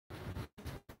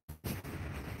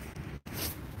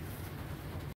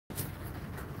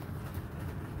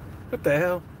What the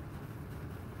hell?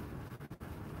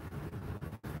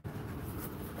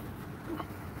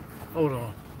 Hold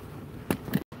on.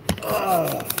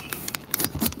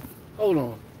 Hold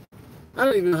on. I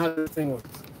don't even know how this thing works.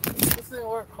 This thing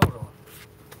work? Hold on.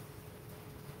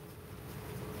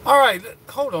 All right,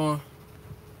 hold on.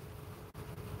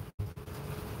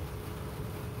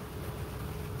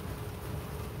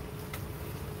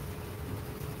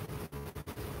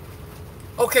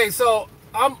 Okay, so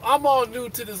I'm all new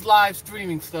to this live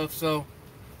streaming stuff. So,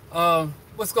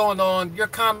 what's going on? Your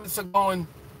comments are going,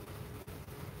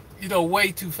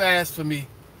 way too fast for me.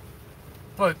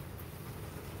 But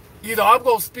I'm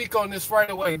gonna speak on this right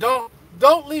away. Don't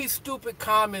leave stupid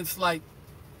comments like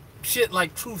shit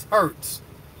like truth hurts,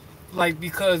 like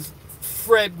because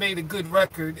Fred made a good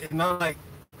record, and I'm like,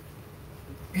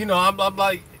 I'm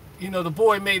like, the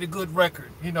boy made a good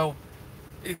record.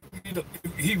 It,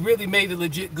 he really made a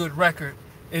legit good record,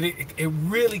 and it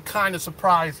really kind of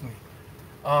surprised me.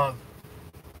 Uh,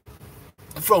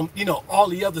 from all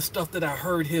the other stuff that I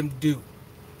heard him do.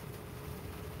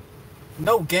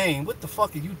 No game. What the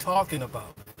fuck are you talking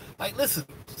about? Like, listen,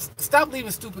 stop leaving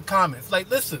stupid comments. Like,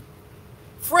 listen,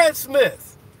 Fred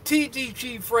Smith,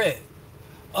 TTG Fred.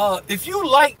 If you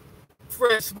like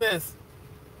Fred Smith,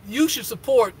 you should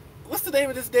support. What's the name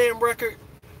of this damn record?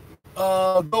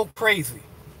 Go Crazy.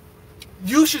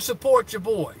 You should support your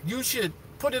boy. You should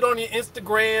put it on your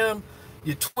Instagram,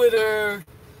 your Twitter,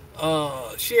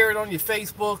 share it on your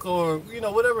Facebook, or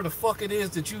whatever the fuck it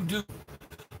is that you do.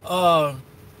 Because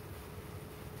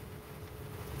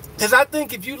I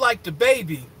think if you like the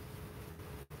baby,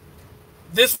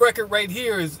 this record right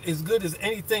here is as good as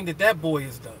anything that boy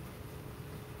has done.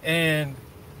 And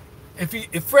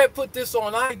if Fred put this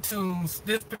on iTunes,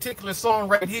 this particular song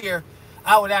right here,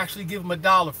 I would actually give him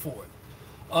 $1 for it.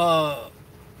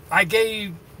 I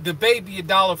gave the baby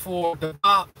 $1 for the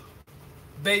Bop,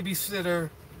 Babysitter,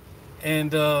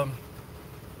 and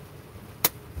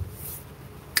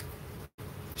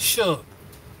Suge.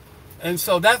 And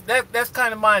so that's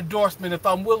kind of my endorsement if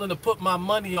I'm willing to put my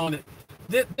money on it.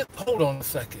 Hold on a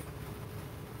second.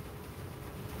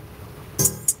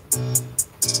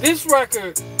 This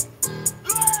record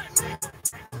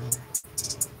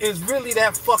is really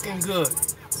that fucking good.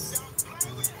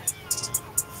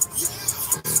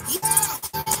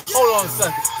 Hold on a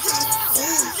second.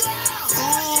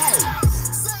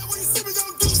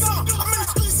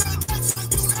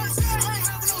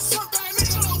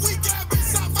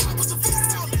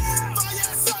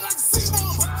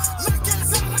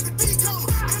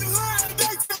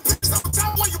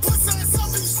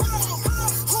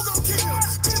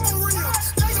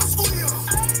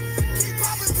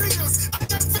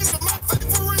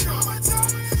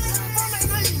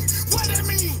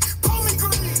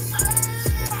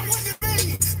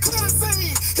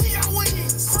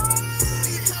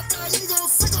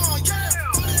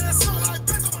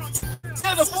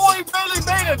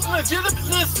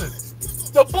 Listen,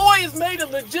 the boy has made a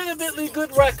legitimately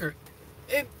good record.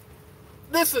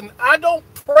 Listen, I don't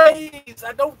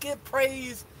give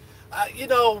praise, I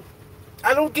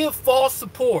don't give false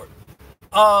support.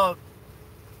 I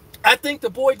think the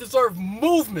boy deserves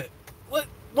movement.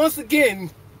 Once again,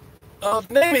 the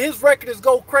name of his record is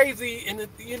Go Crazy, and his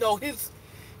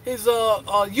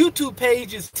YouTube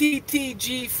page is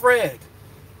TTG Fred.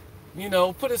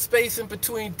 Put a space in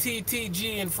between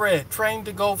TTG and Fred. Train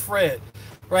to Go Fred,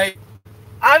 right?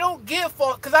 I don't give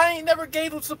fuck because I ain't never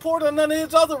gave him support on none of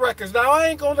his other records. Now I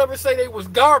ain't gonna never say they was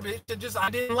garbage. I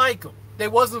didn't like them. They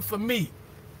wasn't for me.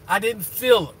 I didn't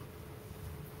feel them,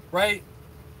 right?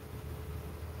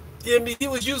 I mean, he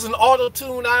was using auto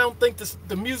tune. I don't think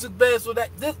the music beds were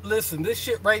that. Listen, this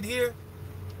shit right here.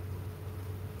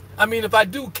 I mean, if I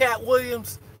do Cat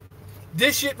Williams,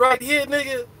 this shit right here,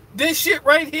 nigga. This shit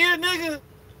right here, nigga.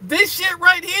 This shit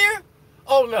right here.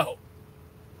 Oh no,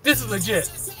 this is legit.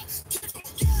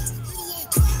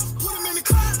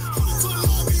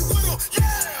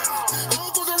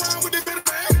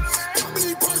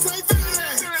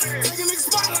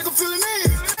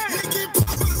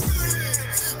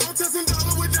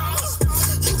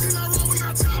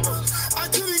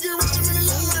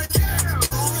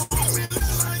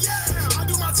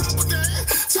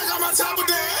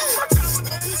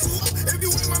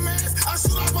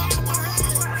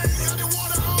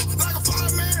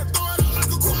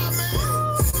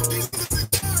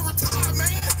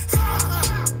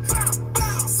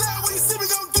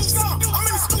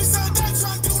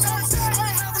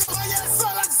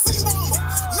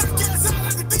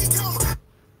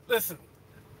 Listen,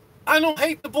 I don't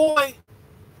hate the boy.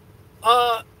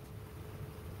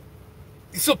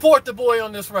 Support the boy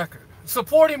on this record.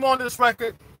 Support him on this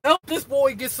record. Help this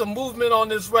boy get some movement on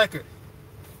this record.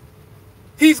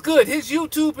 He's good. His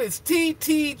YouTube is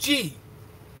TTG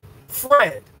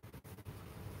Fred.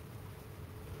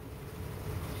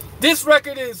 This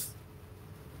record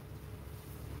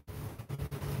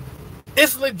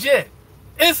it's legit.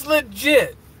 It's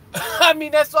legit. I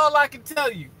mean, that's all I can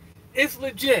tell you. It's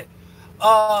legit.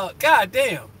 God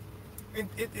damn.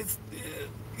 It's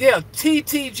yeah,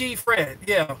 TTG Fred.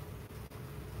 Yeah.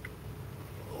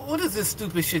 What is this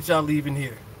stupid shit y'all leaving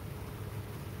here?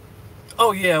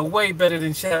 Oh yeah, way better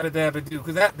than Shabba Dabba Doo,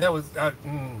 because that was Well,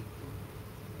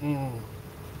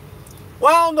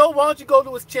 I don't know. Why don't you go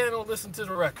to his channel and listen to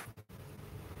the record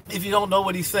if you don't know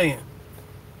what he's saying?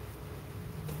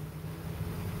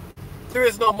 There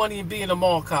is no money in being a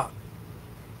mall cop.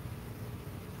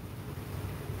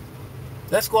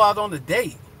 Let's go out on a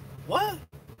date. What?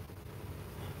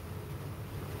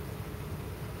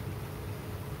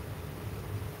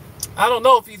 I don't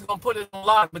know if he's gonna put it on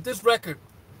live, but this record.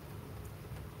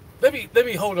 Let me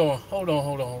hold on.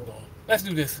 Let's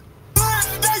do this.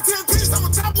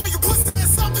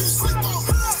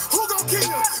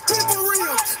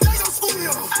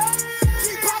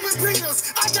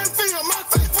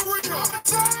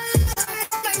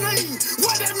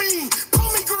 What that mean? Pull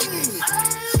me green.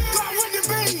 God with the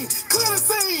bean. Clear the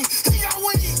scene. He got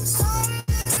wings.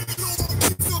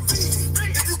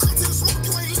 If you come to the smoke,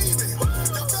 you ain't leaving.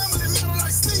 Your family metal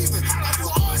like Steven. I do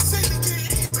all shit to get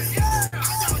even. I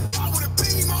got a dog with a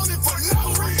beam on it for no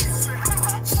reason.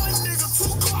 One nigga,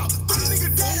 2 o'clock, 3 nigga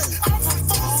dead. I'm from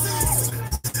 4 6.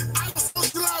 I was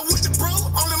socialized with the bro.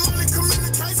 Only money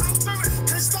communication.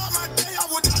 Can't start my day out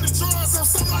without the drawers. I'm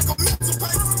something like a mental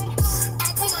paper.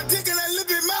 Dick in that little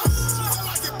bit mouth. I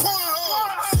like it pouring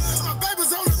hard. My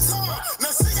baby's on the tongue.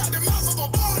 Now she got the mouth of a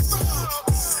born thug.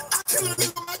 I kill a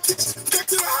nigga my kitchen. Get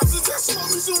to the house and just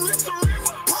smoke me some rich.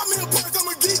 Pop me a perk,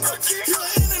 I'm a geek. You're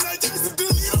an internet gangster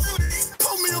deleter.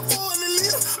 Pull me a 4 in the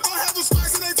leader. All have a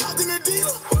spice and they talking to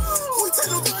dealer. We take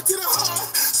them back to the heart.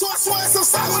 So I swear it's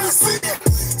outside when you see it.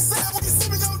 Sad when you see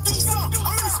me don't do something.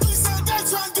 I'm in the streets all day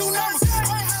trying to do numbers.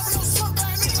 I ain't having no short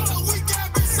bag nigga. No weak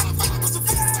ass bitch. I'm fine with the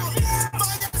feet.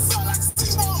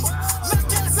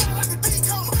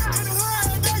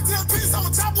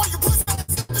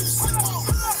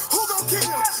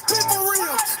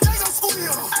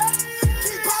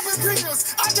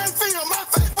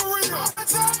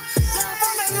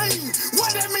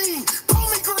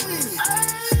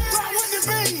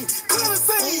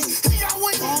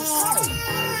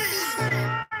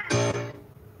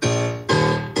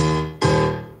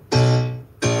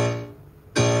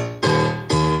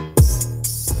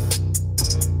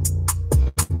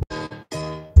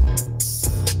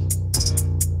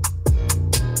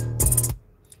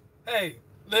 Hey,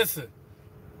 listen.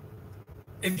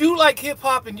 If you like hip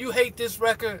hop and you hate this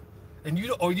record, and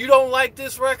you don't like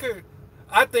this record,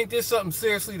 I think there's something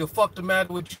seriously the fuck the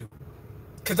matter with you.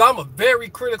 Cause I'm a very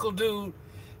critical dude,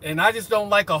 and I just don't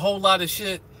like a whole lot of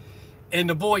shit. And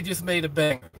the boy just made a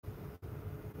banger.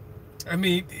 I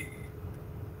mean,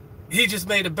 he just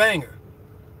made a banger.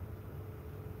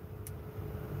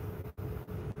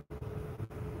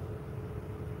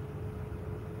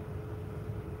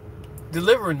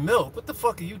 Delivering milk? What the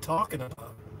fuck are you talking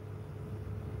about?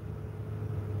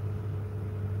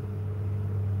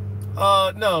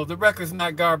 No, the record's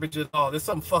not garbage at all. There's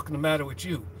something fucking the matter with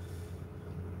you.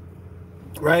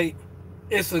 Right?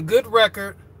 It's a good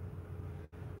record.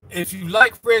 If you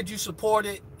like Fred, you support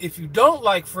it. If you don't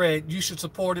like Fred, you should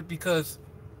support it because,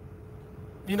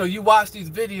 you know, you watch these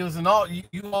videos and all you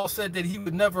all said that he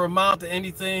would never amount to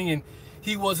anything and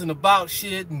he wasn't about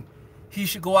shit and he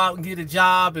should go out and get a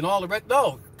job and all the rest.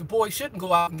 No, the boy shouldn't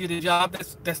go out and get a job.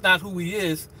 That's not who he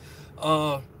is.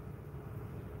 I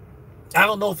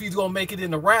don't know if he's gonna make it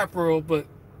in the rap world, but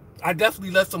I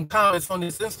definitely left some comments on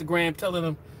his Instagram telling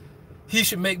him he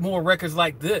should make more records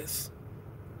like this.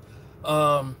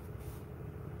 And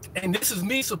this is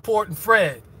me supporting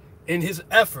Fred in his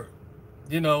effort,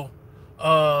 you know,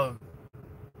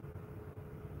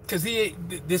 because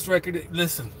this record.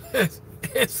 Listen,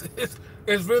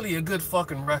 it's really a good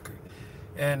fucking record.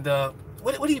 And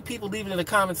what are you people leaving in the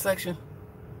comment section?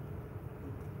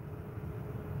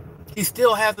 He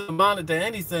still hasn't amounted to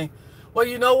anything. Well,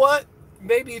 you know what?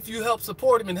 Maybe if you help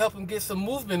support him and help him get some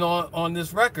movement on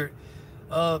this record,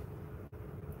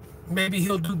 maybe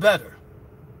he'll do better.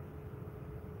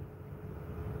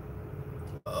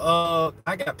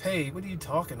 I got paid. What are you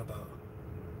talking about?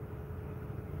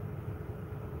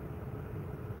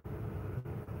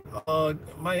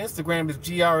 My Instagram is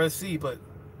GRSE, but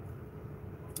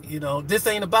you know, this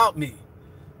ain't about me.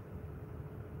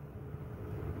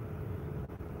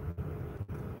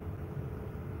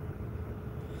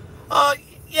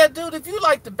 dude, if you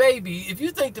like the Baby, if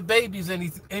you think the Baby's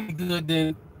any good,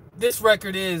 then this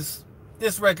record is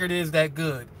that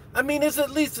good. I mean, it's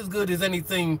at least as good as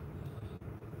anything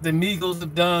the Migos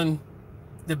have done,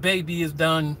 the Baby has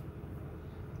done.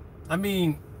 I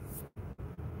mean,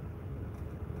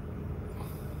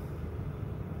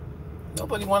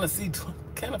 nobody want to see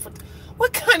Kennifer.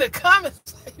 What kind of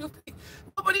comments are you?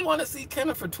 Nobody want to see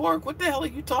Kennifer twerk. What the hell are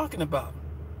you talking about?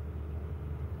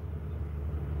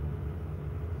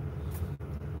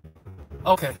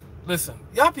 Okay, listen,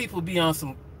 y'all people be on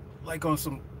some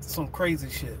crazy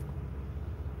shit.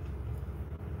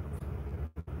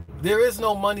 There is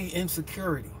no money in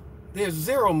security. There's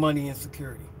zero money in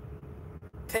security.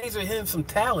 Taser him some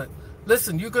talent.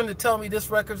 Listen, you're going to tell me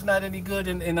this record's not any good,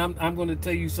 and I'm going to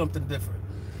tell you something different.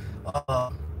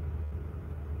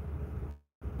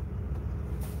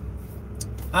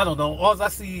 I don't know. All I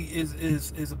see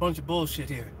is a bunch of bullshit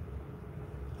here.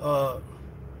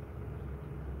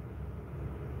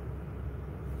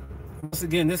 Once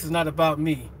again, this is not about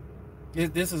me.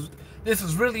 This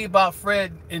is really about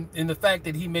Fred and the fact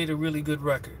that he made a really good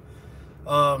record.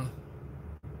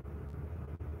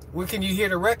 Where can you hear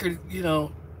the record? You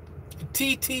know,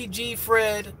 TTG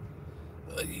Fred.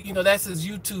 You know, that's his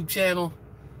YouTube channel,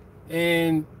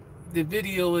 and the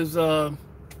video is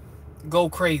Go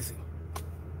Crazy.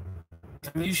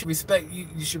 I mean, you should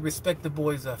respect the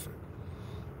boy's effort.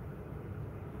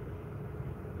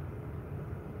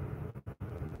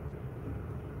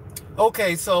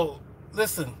 Okay, so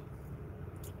listen.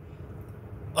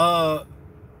 What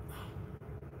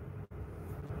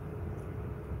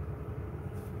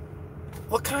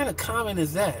kind of comment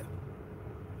is that?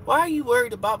 Why are you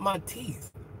worried about my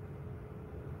teeth?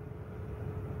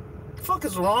 What the fuck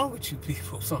is wrong with you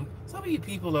people? Some of you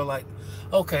people are like,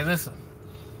 okay, listen.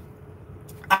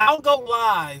 I'll go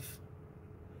live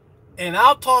and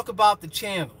I'll talk about the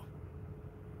channel,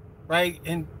 right?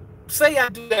 And say I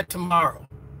do that tomorrow,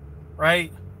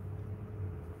 right?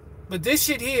 But this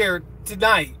shit here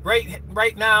tonight,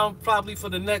 right now, probably for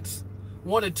the next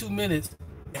 1 or 2 minutes,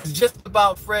 is just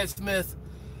about Fred Smith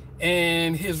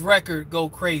and his record Go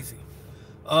Crazy.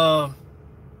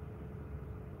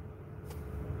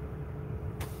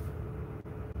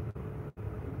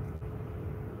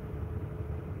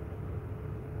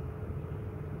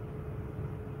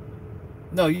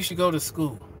 No, you should go to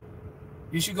school.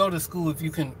 You should go to school if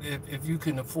you can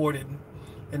afford it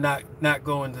and not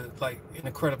go into like an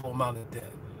incredible amount of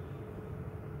debt.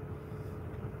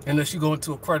 Unless you go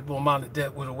into a credible amount of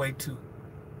debt with a way to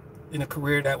in a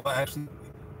career that will actually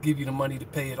give you the money to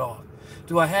pay it off.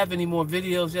 Do I have any more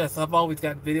videos? Yes, I've always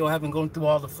got video. I haven't gone through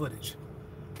all the footage.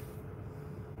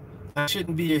 I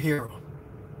shouldn't be a hero.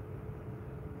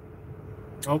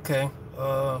 Okay.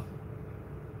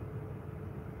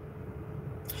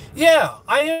 Yeah,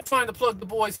 I am trying to plug the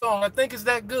boy's song. I think it's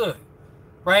that good,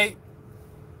 right?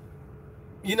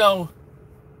 You know,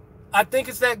 I think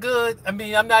it's that good. I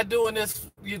mean, I'm not doing this,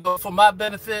 you know, for my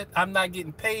benefit. I'm not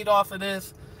getting paid off of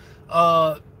this.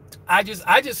 I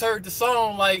just heard the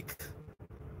song like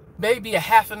maybe a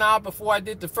half an hour before I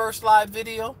did the first live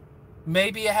video,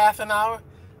 maybe a half an hour,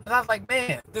 and I was like,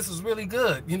 man, this is really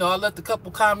good. You know, I left a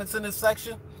couple comments in this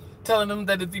section, telling them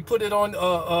that if you put it on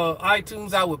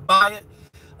iTunes, I would buy it.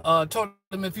 Told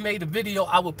them if you made a video,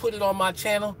 I would put it on my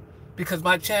channel because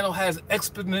my channel has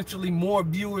exponentially more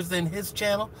viewers than his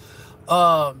channel.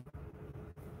 Because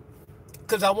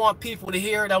I want people to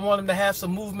hear it. I want them to have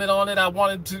some movement on it. I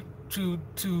wanted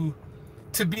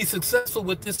to be successful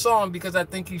with this song because I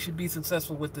think he should be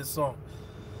successful with this song.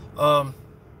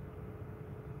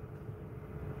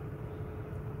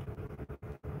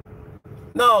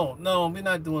 No, we're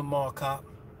not doing mall cop.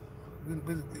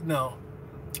 No.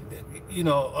 You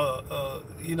know,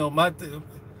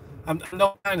 I'm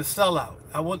no kind of sellout.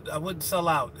 I wouldn't sell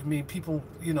out. I mean, people,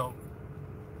 you know,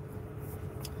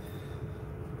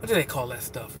 what do they call that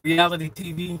stuff? Reality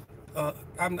TV.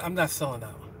 I'm not selling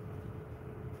out.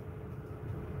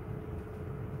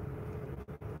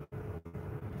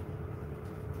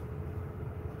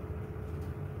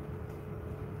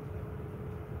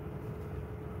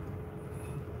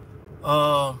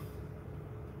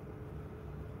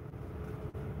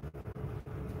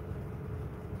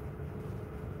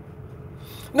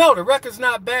 No, the record's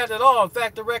not bad at all. In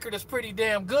fact, the record is pretty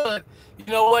damn good. You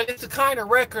know what? It's the kind of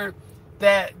record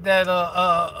that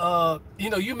you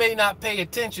know, you may not pay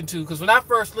attention to. Because when I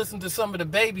first listened to some of the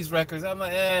Baby's records, I'm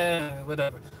like,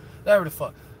 whatever the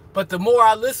fuck. But the more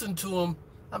I listen to them,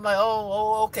 I'm like,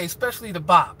 oh, okay. Especially the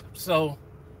bop. So,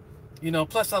 you know,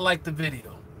 plus I like the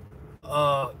video.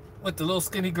 With the little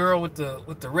skinny girl with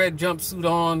the red jumpsuit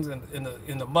on and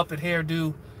in the Muppet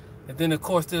hairdo, And then of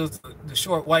course there was the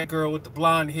short white girl with the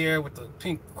blonde hair with the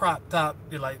pink crop top.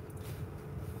 You're like,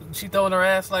 she throwing her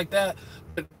ass like that.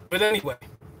 But anyway,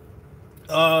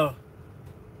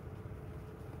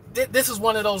 this is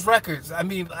one of those records. I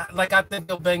mean, like I think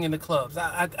they'll bang in the clubs.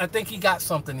 I think he got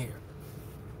something here.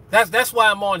 That's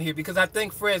why I'm on here, because I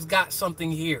think Fred's got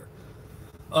something here.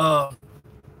 Let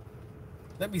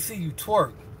me see you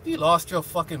twerk. You lost your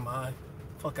fucking mind.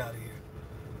 Fuck out of here.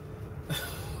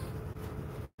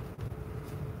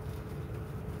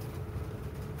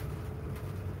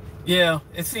 Yeah,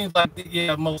 it seems like,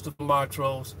 yeah, most of them are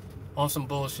trolls on some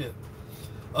bullshit.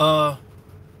 No,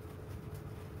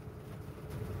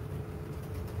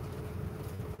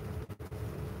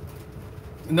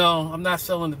 I'm not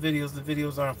selling the videos. The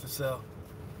videos aren't for sale.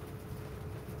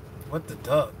 What the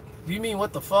duck? Do you mean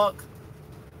what the fuck?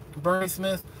 Bernie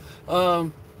Smith?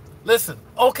 Listen,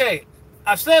 okay.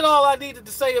 I've said all I needed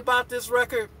to say about this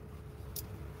record.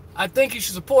 I think you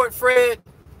should support Fred.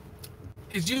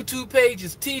 His YouTube page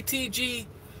is TTG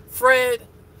Fred.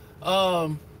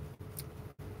 As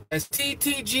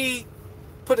TTG,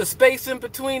 put a space in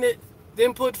between it,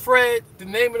 then put Fred. The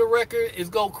name of the record is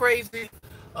Go Crazy.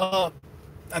 I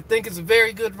think it's a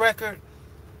very good record.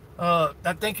 I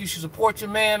think you should support your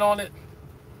man on it.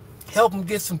 Help him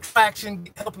get some traction.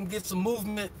 Help him get some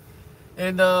movement.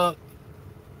 And that's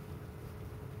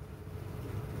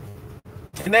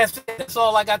it. That's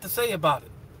all I got to say about it.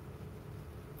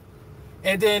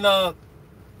 And then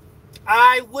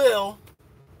I will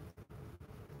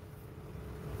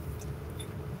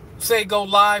say go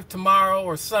live tomorrow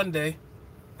or Sunday,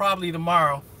 probably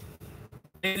tomorrow.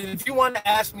 And if you want to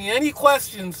ask me any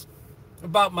questions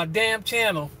about my damn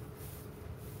channel,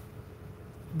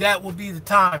 that will be the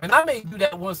time. And I may do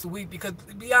that once a week, because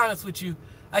to be honest with you,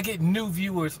 I get new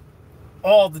viewers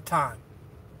all the time.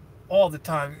 All the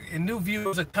time. And new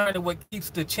viewers are kind of what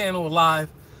keeps the channel alive.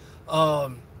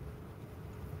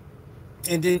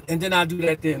 And then I'll do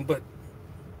that then. But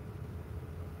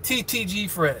TTG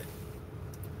Fred,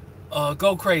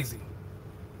 Go Crazy.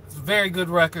 It's a very good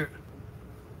record.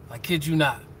 I kid you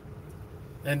not.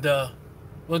 And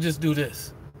we'll just do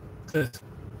this. Because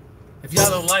if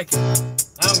y'all don't like it,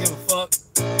 I don't give a fuck.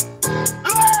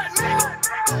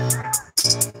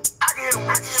 I get it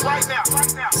right now.